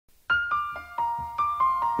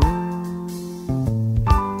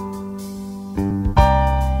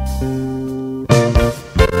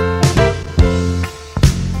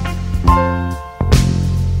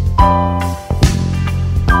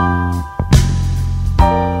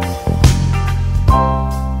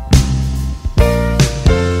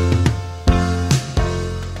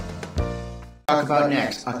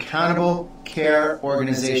next? Accountable Care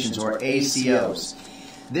Organizations, or ACOs.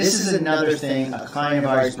 This is another thing. A client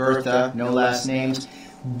of ours, Bertha, no last names,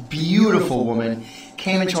 beautiful woman,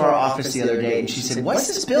 came into our office the other day and she said, "What's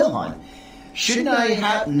this bill, hon? Shouldn't I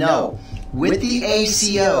have..." No. With the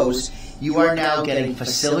ACOs, you are now getting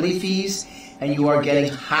facility fees and you are getting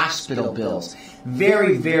hospital bills.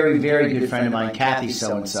 Very, very, very good friend of mine, Kathy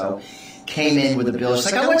so-and-so, came in with a bill.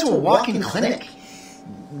 She's like, "I went to a walk-in clinic."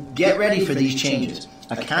 Get ready for these changes.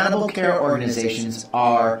 Accountable care organizations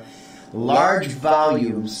are large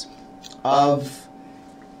volumes of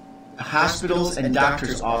hospitals and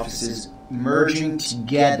doctors' offices merging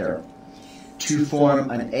together to form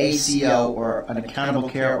an ACO, or an accountable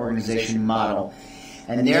care organization model.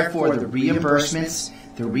 And therefore the reimbursements,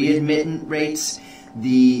 the readmitment rates,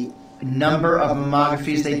 the number of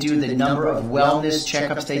mammographies they do, the number of wellness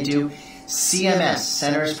checkups they do, CMS,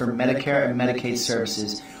 Centers for Medicare and Medicaid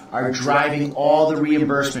Services, are driving all the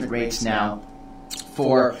reimbursement rates now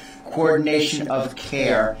for coordination of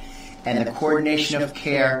care. And the coordination of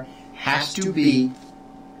care has to be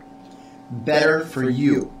better for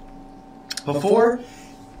you. Before,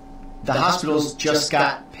 the hospitals just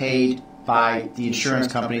got paid by the insurance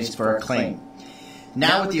companies for a claim.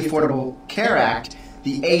 Now with the Affordable Care Act,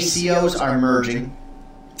 the ACOs are merging.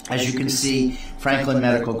 As you can see, Franklin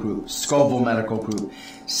Medical Group, Scoville Medical Group,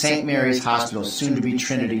 St. Mary's Hospital, soon to be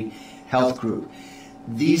Trinity Health Group.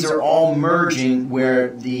 These are all merging where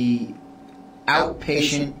the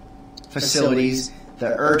outpatient facilities,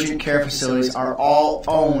 the urgent care facilities, are all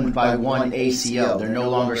owned by one ACO. They're no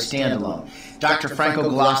longer standalone. Dr. Franco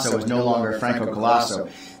Galasso is no longer Franco Galasso.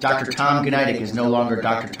 Dr. Tom Gneidick is no longer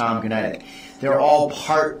Dr. Tom Gneidick. They're all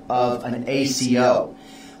part of an ACO.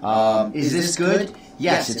 Is this good?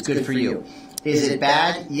 Yes, it's good for you. Is it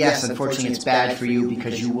bad? Yes, unfortunately it's bad for you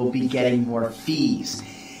because you will be getting more fees.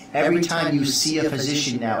 Every time you see a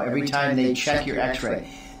physician now, every time they check your x-ray,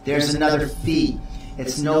 there's another fee.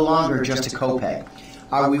 It's no longer just a copay.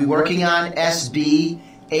 Are we working on SB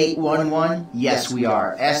 811? Yes, we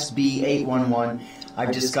are. SB 811,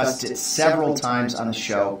 I've discussed it several times on the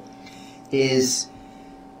show, is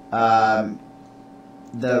the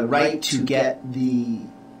right to get the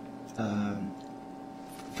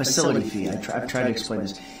facility fee. I've tried to explain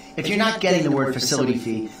this. If you're not getting the word facility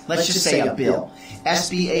fee, let's just say a bill.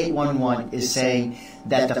 SB 811 is saying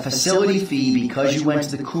that the facility fee, because you went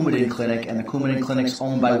to the Coumadin Clinic, and the Coumadin Clinic's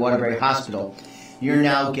owned by Waterbury Hospital, you're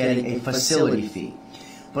now getting a facility fee.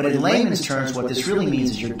 But in layman's terms, what this really means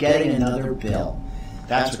is you're getting another bill.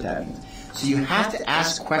 That's what that means. So you have to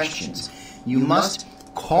ask questions. You must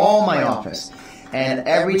call my office. And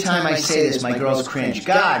every time I say this, my girls cringe.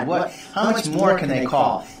 God, how much more can they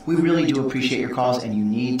call? We really do appreciate your calls, and you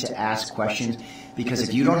need to ask questions, because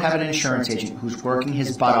if you don't have an insurance agent who's working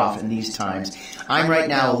his butt off in these times, I'm right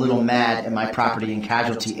now a little mad at my property and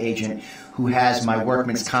casualty agent who has my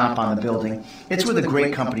workman's comp on the building. It's with a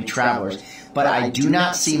great company, Travelers, but I do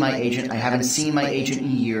not see my agent. I haven't seen my agent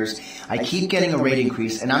in years. I keep getting a rate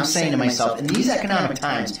increase, and I'm saying to myself, in these economic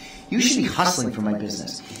times, you should be hustling for my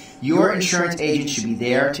business. Your insurance agent should be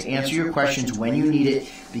there to answer your questions when you need it,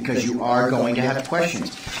 because you are going to have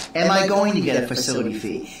questions. Am I going to get a facility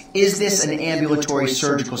fee? Is this an ambulatory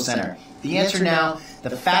surgical center? The answer now,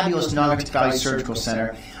 the fabulous Naugatuck Valley Surgical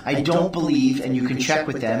Center, I don't believe, and you can check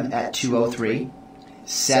with them at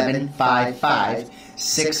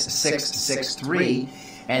 203-755-6663,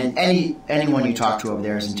 and anyone you talk to over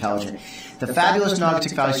there is intelligent. The fabulous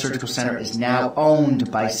Naugatuck Valley Surgical Center is now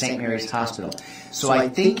owned by St. Mary's Hospital. So I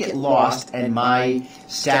think it lost, and my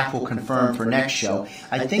staff will confirm for next show,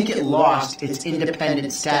 I think it lost its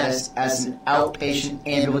independent status as an outpatient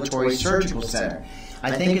ambulatory surgical center.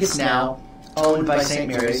 I think it's now owned by St.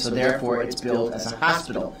 Mary's, so therefore it's billed as a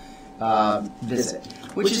hospital visit,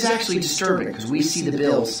 which is actually disturbing because we see the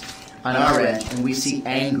bills on our end and we see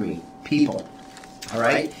angry people. All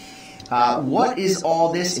right? What is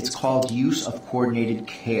all this? It's called use of coordinated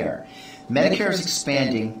care. Medicare is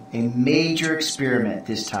expanding a major experiment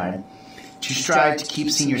this time to strive to keep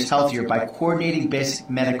seniors healthier by coordinating basic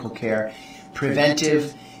medical care,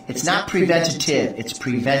 preventive. It's not preventative, it's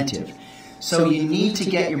preventive. So you need to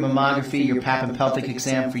get your mammography, your pap and pelvic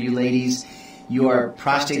exam for you ladies, your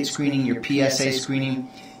prostate screening, your PSA screening,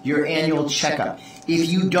 your annual checkup. If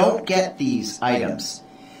you don't get these items,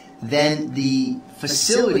 then the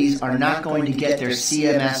facilities are not going to get their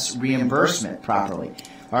CMS reimbursement properly.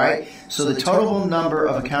 All right? So the total number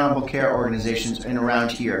of accountable care organizations in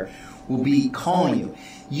around here will be calling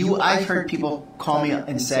you. I've heard people call me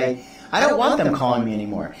and say, I don't want them calling me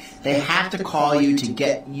anymore. They have to call you to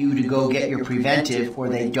get you to go get your preventive, or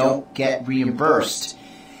they don't get reimbursed.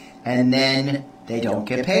 And then they don't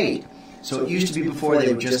get paid. So it used to be before they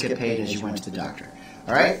would just get paid as you went to the doctor.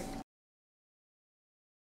 All right?